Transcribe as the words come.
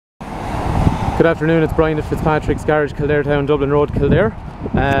Good afternoon, it's Brian at Fitzpatrick's Garage, Kildare Town, Dublin Road, Kildare.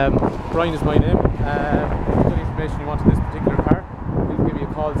 Brian is my name. If you've got any information you want on this particular car, please give me a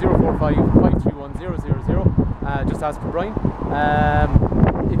call 045 531 000. Just ask for Brian.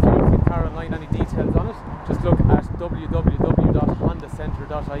 If you look at the car online, any details on it, just look at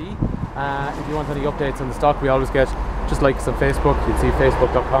www.hondacentre.ie. If you want any updates on the stock, we always get, just like us on Facebook, you'll see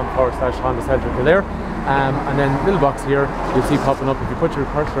facebook.com/Honda Centre Kildare. And then little box here you'll see popping up. If you put your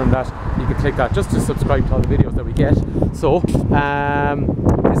cursor on that, you can click that just to subscribe to all the videos that we get. So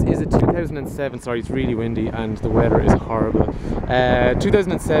this is a 2007, sorry it's really windy and the weather is horrible,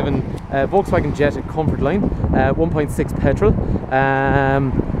 2007 Volkswagen Jetta Comfort Line, 1.6 petrol.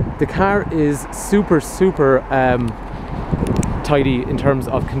 The car is super tidy in terms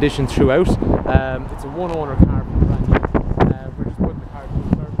of condition throughout. It's a one owner car from brand new. We're just putting the car through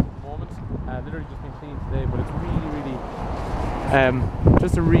service at the moment. Literally just been cleaned today, but it's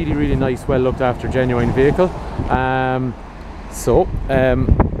just a really nice, well looked after, genuine vehicle. Let's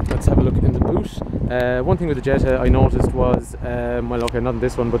have a look in the boot. One thing with the Jetta I noticed was, well okay, not in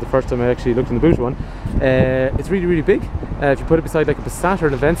this one, but the first time I actually looked in the boot one, it's really big. If you put it beside like a Passat or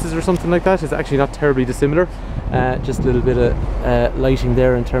an Avensis or something like that, it's actually not terribly dissimilar. Just a little bit of lighting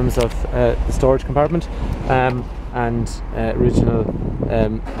there in terms of the storage compartment, and original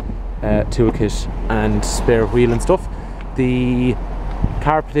toolkit and spare wheel and stuff. The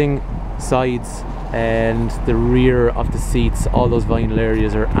carpeting, sides and the rear of the seats, all those vinyl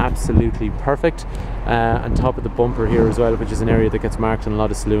areas are absolutely perfect. On top of the bumper here as well, which is an area that gets marked in a lot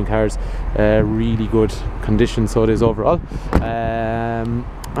of saloon cars, really good condition, so it is overall.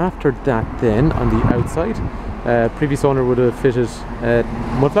 After that then, on the outside, previous owner would have fitted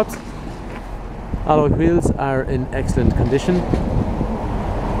mud flaps. Alloy wheels are in excellent condition.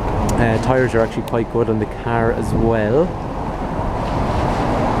 Tyres are actually quite good on the car as well.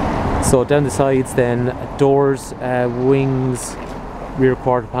 So down the sides then, doors, wings, rear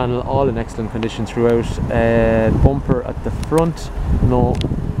quarter panel, all in excellent condition throughout. Bumper at the front, no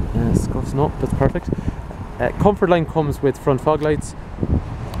scuffs, no, that's perfect. Comfort Line comes with front fog lights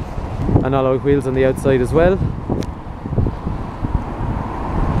and alloy wheels on the outside as well.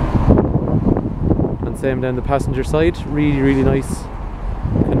 And same down the passenger side, really nice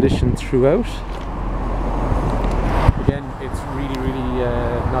condition throughout. Again, it's really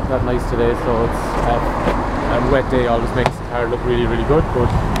not that nice today, so it's a wet day always makes the car look really good, but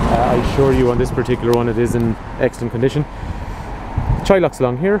I assure you on this particular one it is in excellent condition. Tri-locks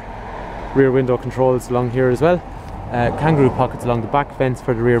along here, rear window controls along here as well, kangaroo pockets along the back fence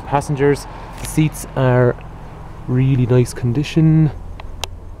for the rear passengers. The seats are really nice condition,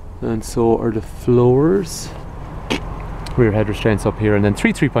 and so are the floors. Rear head restraints up here, and then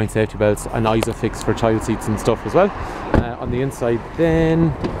three 3-point safety belts and ISOFIX for child seats and stuff as well. On the inside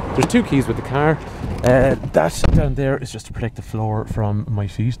then, there's two keys with the car. That down there is just to protect the floor from my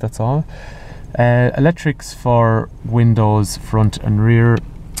feet, that's all. Electrics for windows front and rear,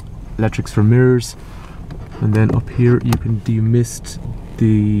 electrics for mirrors, and then up here you can demist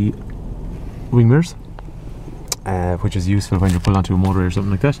the wing mirrors, which is useful when you're pulling onto a motorway or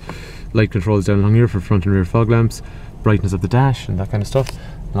something like that. Light controls down along here for front and rear fog lamps, brightness of the dash and that kind of stuff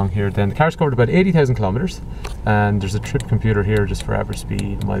along here. Then the car's covered about 80,000 kilometers, and there's a trip computer here just for average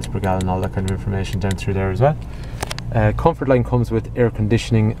speed, miles per gallon, all that kind of information down through there as well. Comfort Line comes with air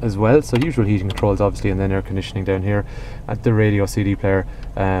conditioning as well, so usual heating controls obviously, and then air conditioning down here at the radio CD player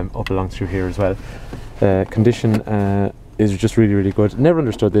up along through here as well. Condition is just really good. Never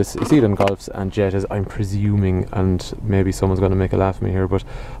understood this. You see it in Golfs and Jettas, I'm presuming, and maybe someone's going to make a laugh at me here, but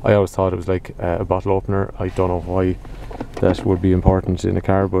I always thought it was like a bottle opener. I don't know why that would be important in a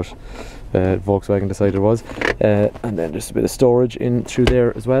car, but Volkswagen decided it was. And then just a bit of storage in through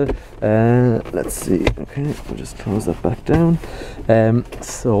there as well. Let's see, okay, we'll just close that back down.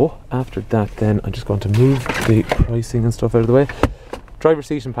 So after that then, I'm just going to move the pricing and stuff out of the way. Driver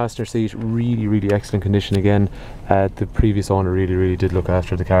seat and passenger seat, really excellent condition again. The previous owner really did look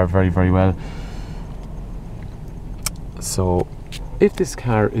after the car very well. So if this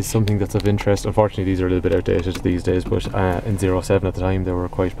car is something that's of interest, unfortunately these are a little bit outdated these days, but in 07 at the time they were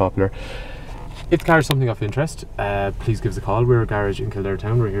quite popular. If the car is something of interest, please give us a call. We're a garage in Kildare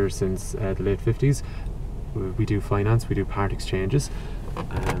Town. We're here since the late 50s. We do finance, we do part exchanges,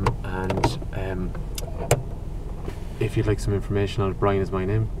 if you'd like some information on it, Brian is my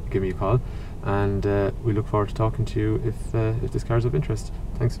name, give me a call, and we look forward to talking to you if this car is of interest.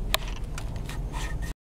 Thanks.